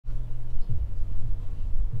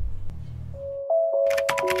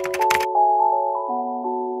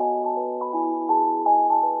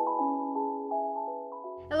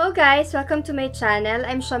Hello guys! Welcome to my channel.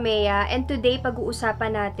 I'm Shamea and today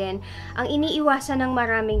pag-uusapan natin ang iniiwasan ng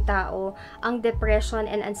maraming tao, ang depression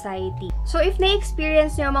and anxiety. So if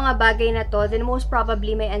na-experience nyo ang mga bagay na to, then most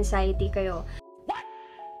probably may anxiety kayo.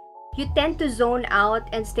 You tend to zone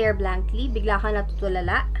out and stare blankly, bigla ka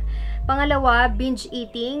natutulala. Pangalawa, binge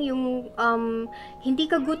eating, yung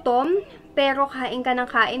hindi ka gutom, pero kain ka ng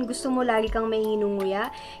kain, gusto mo lagi kang may hinunguya.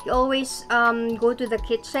 You always go to the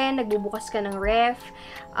kitchen, nagbubukas ka ng ref,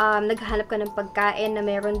 naghahanap ka ng pagkain na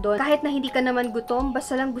meron doon. Kahit na hindi ka naman gutom,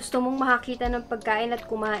 basta lang gusto mong makakita ng pagkain at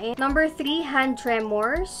kumain. Number 3, hand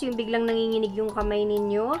tremors, yung biglang nanginginig yung kamay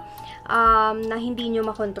ninyo, na hindi nyo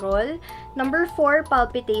makontrol. Number 4,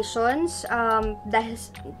 palpitations, dahil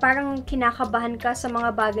parang kinakabahan ka sa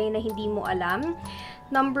mga bagay na hindi mo alam.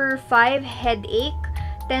 Number 5, headache.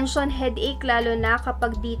 Tension headache, lalo na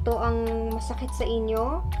kapag dito ang masakit sa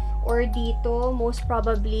inyo or dito, most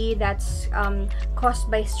probably that's caused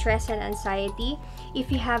by stress and anxiety. If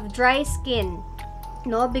you have dry skin,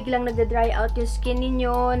 no, biglang nagda-dry out yung skin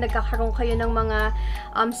ninyo, nagkakaroon kayo ng mga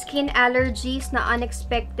skin allergies na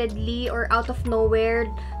unexpectedly or out of nowhere,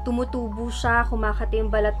 tumutubo siya, kumakati yung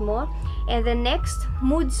balat mo. And then next,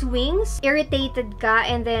 mood swings, irritated ka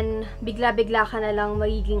and then bigla-bigla ka na lang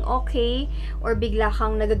magiging okay or bigla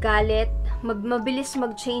kang nagagalit, mabilis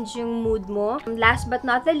mag-change yung mood mo. Last but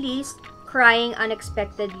not the least, crying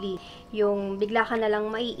unexpectedly. Yung bigla ka na lang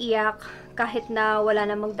maiiyak kahit na wala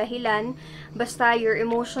namang dahilan. Basta you're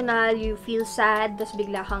emotional, you feel sad, tas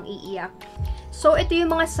bigla kang iiyak. So, ito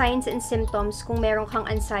yung mga signs and symptoms kung meron kang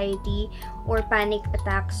anxiety or panic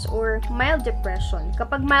attacks or mild depression.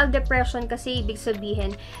 Kapag mild depression kasi, ibig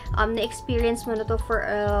sabihin, na-experience mo na to for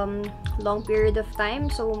a long period of time.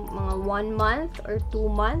 So, mga 1 month or 2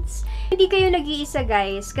 months. Hindi kayo nag-iisa,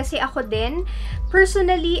 guys. Kasi ako din,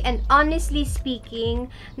 personally and honestly speaking,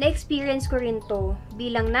 na-experience ko rin to.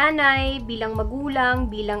 Bilang nanay, bilang magulang,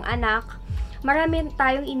 bilang anak. Marami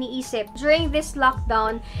tayong iniisip. During this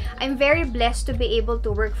lockdown, I'm very blessed to be able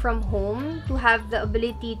to work from home, to have the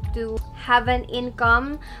ability to have an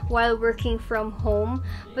income while working from home.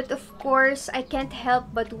 But of course, I can't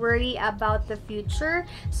help but worry about the future.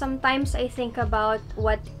 Sometimes I think about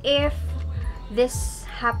what if this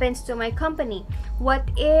happens to my company? What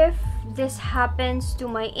if this happens to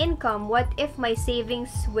my income? What if my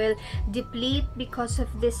savings will deplete because of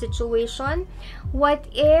this situation? What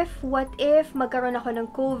if magkaroon ako ng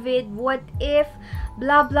COVID? What if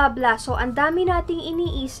blah blah blah? So ang dami nating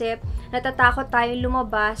iniisip, natatakot tayong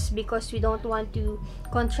lumabas because we don't want to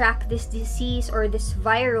contract this disease or this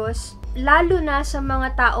virus. Lalo na sa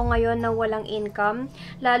mga tao ngayon na walang income,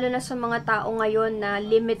 lalo na sa mga tao ngayon na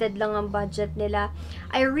limited lang ang budget nila.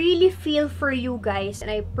 I really feel for you guys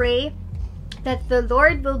and I pray that the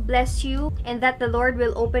Lord will bless you and that the Lord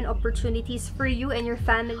will open opportunities for you and your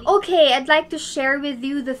family. Okay, I'd like to share with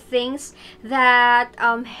you the things that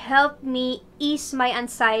helped me ease my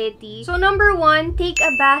anxiety. So number 1, take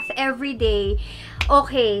a bath every day.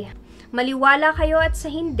 Okay, maliwala kayo at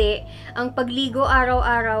sa hindi, ang pagligo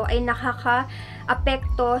araw-araw ay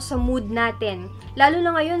nakaka-apekto sa mood natin. Lalo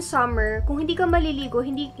na ngayon, summer, kung hindi ka maliligo,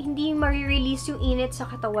 hindi marirelease yung init sa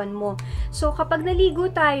katawan mo. So, kapag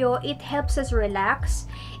naligo tayo, it helps us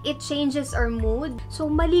relax. It changes our mood.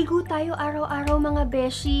 So, maligo tayo araw-araw mga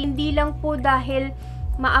beshi. Hindi lang po dahil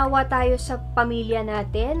maawa tayo sa pamilya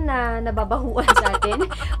natin na nababahuan sa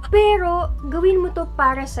atin. Pero, gawin mo to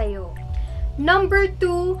para sa'yo. Number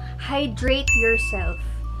 2, hydrate yourself.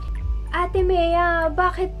 Ate Mea,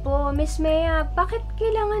 bakit po? Miss Mea, bakit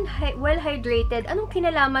kailangan well-hydrated? Anong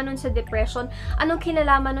kinalaman nun sa depression? Anong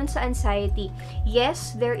kinalaman nun sa anxiety?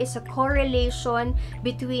 Yes, there is a correlation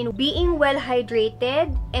between being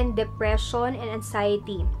well-hydrated and depression and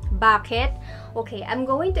anxiety. Bakit? Okay, I'm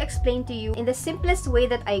going to explain to you in the simplest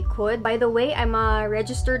way that I could. By the way, I'm a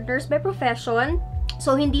registered nurse by profession.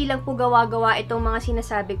 So, hindi lang po gawa-gawa itong mga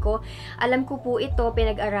sinasabi ko. Alam ko po ito,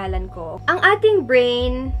 pinag-aralan ko. Ang ating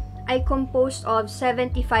brain ay composed of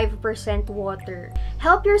 75% water.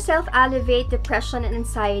 Help yourself alleviate depression and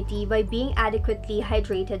anxiety by being adequately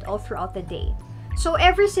hydrated all throughout the day. So,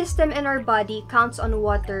 every system in our body counts on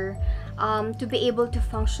water to be able to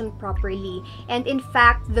function properly. And in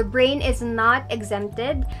fact, the brain is not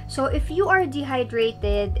exempted. So, if you are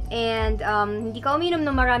dehydrated and hindi ka uminom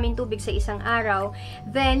ng maraming tubig sa isang araw,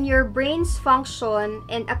 then your brain's function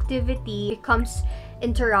and activity becomes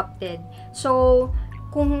interrupted. So,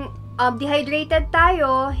 kung dehydrated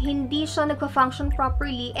tayo, hindi siya nagpa-function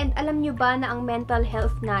properly, and alam nyo ba na ang mental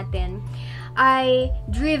health natin ay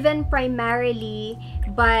driven primarily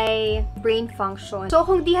by brain function. So,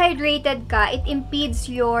 kung dehydrated ka, it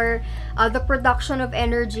impedes the production of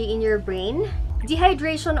energy in your brain.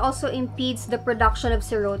 Dehydration also impedes the production of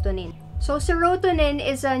serotonin. So, serotonin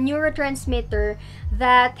is a neurotransmitter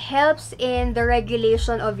that helps in the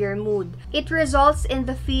regulation of your mood. It results in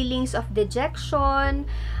the feelings of dejection,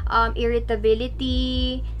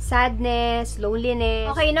 irritability, sadness,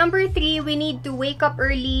 loneliness. Okay, number 3, we need to wake up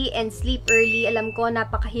early and sleep early. Alam ko,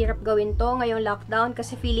 napakahirap gawin to ngayong lockdown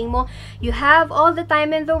kasi feeling mo, you have all the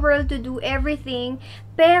time in the world to do everything.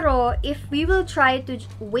 Pero, if we will try to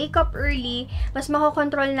wake up early, mas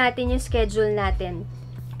makokontrol natin yung schedule natin.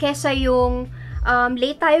 Kesa yung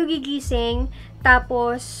late tayo gigising,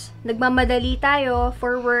 tapos nagmamadali tayo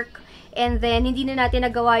for work, and then hindi na natin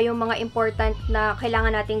nagawa yung mga important na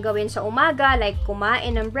kailangan natin gawin sa umaga, like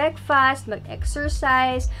kumain ng breakfast,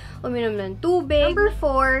 mag-exercise, uminom ng tubig. Number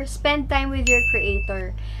 4, spend time with your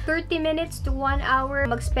creator. 30 minutes to 1 hour,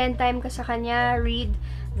 mag-spend time ka sa kanya, read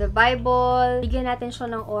the Bible, bigyan natin siya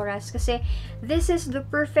ng oras kasi this is the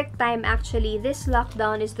perfect time actually. This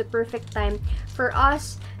lockdown is the perfect time for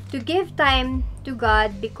us to give time to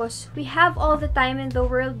God because we have all the time in the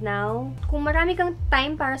world now. Kung marami kang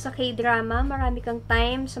time para sa K-drama, marami kang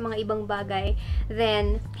time sa mga ibang bagay,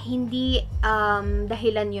 then hindi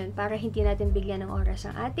dahilan yun para hindi natin bigyan ng oras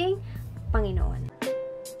ang ating Panginoon.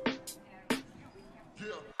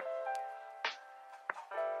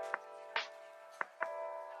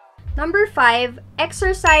 Number 5,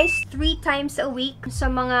 exercise 3 times a week. Sa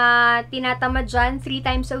mga tinatamad dyan, 3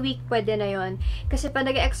 times a week, pwede na yon. Kasi pag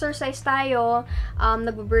nag-exercise tayo,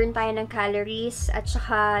 nag-burn tayo ng calories, at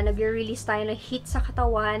saka nag-release tayo ng heat sa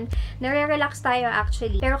katawan, nare-relax tayo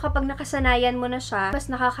actually. Pero kapag nakasanayan mo na siya, mas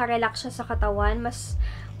nakaka-relax siya sa katawan,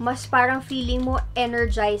 mas parang feeling mo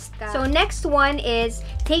energized ka. So, next one is,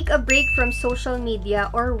 take a break from social media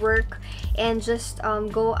or work and just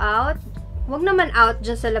go out. Huwag naman out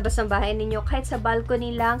dyan sa labas ng bahay ninyo, kahit sa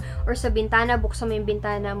balcony lang or sa bintana, buksan mo yung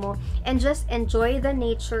bintana mo, and just enjoy the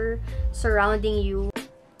nature surrounding you.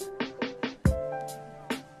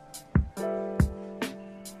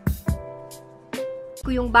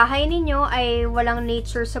 Kung yung bahay ninyo ay walang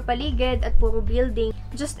nature sa paligid at puro building,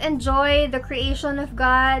 just enjoy the creation of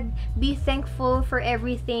God, be thankful for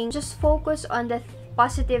everything, just focus on the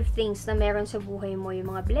positive things na meron sa buhay mo,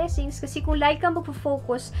 yung mga blessings. Kasi kung lagi kang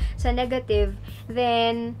magpo-focus sa negative,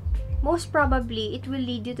 then most probably, it will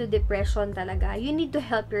lead you to depression talaga. You need to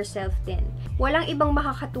help yourself din. Walang ibang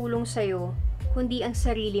makakatulong sa'yo, kundi ang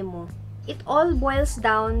sarili mo. It all boils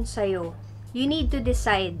down sa'yo. You need to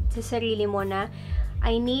decide sa sarili mo na,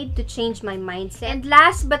 I need to change my mindset. And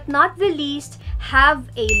last but not the least, have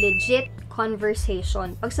a legit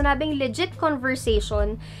conversation. Pag sinabing legit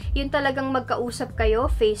conversation, yun talagang magkausap kayo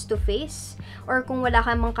face to face, or kung wala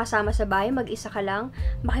ka mang kasama sa bahay, mag-isa ka lang,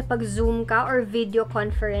 makipag-zoom ka or video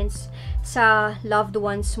conference sa loved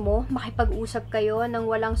ones mo, makipag-usap kayo ng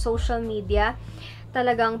walang social media,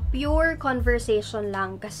 talagang pure conversation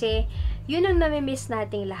lang kasi yun ang nami-miss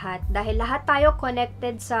nating lahat. Dahil lahat tayo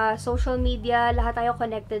connected sa social media, lahat tayo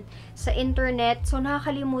connected sa internet, so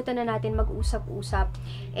nakakalimutan na natin mag-usap-usap.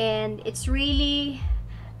 And it's really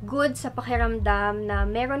good sa pakiramdam na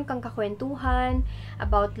meron kang kakwentuhan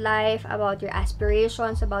about life, about your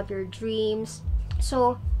aspirations, about your dreams.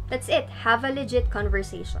 So, that's it. Have a legit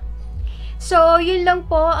conversation. So, yun lang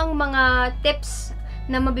po ang mga tips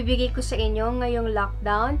na mabibigay ko sa inyo ngayong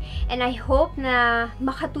lockdown, and I hope na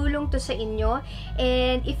makatulong to sa inyo.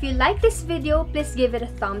 And if you like this video, please give it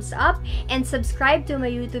a thumbs up and subscribe to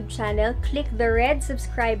my YouTube channel. Click the red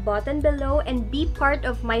subscribe button below and be part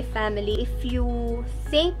of my family. If you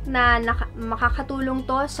think na makakatulong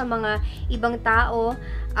to sa mga ibang tao,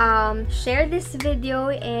 share this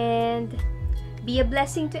video and be a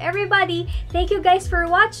blessing to everybody. Thank you guys for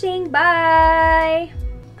watching. Bye!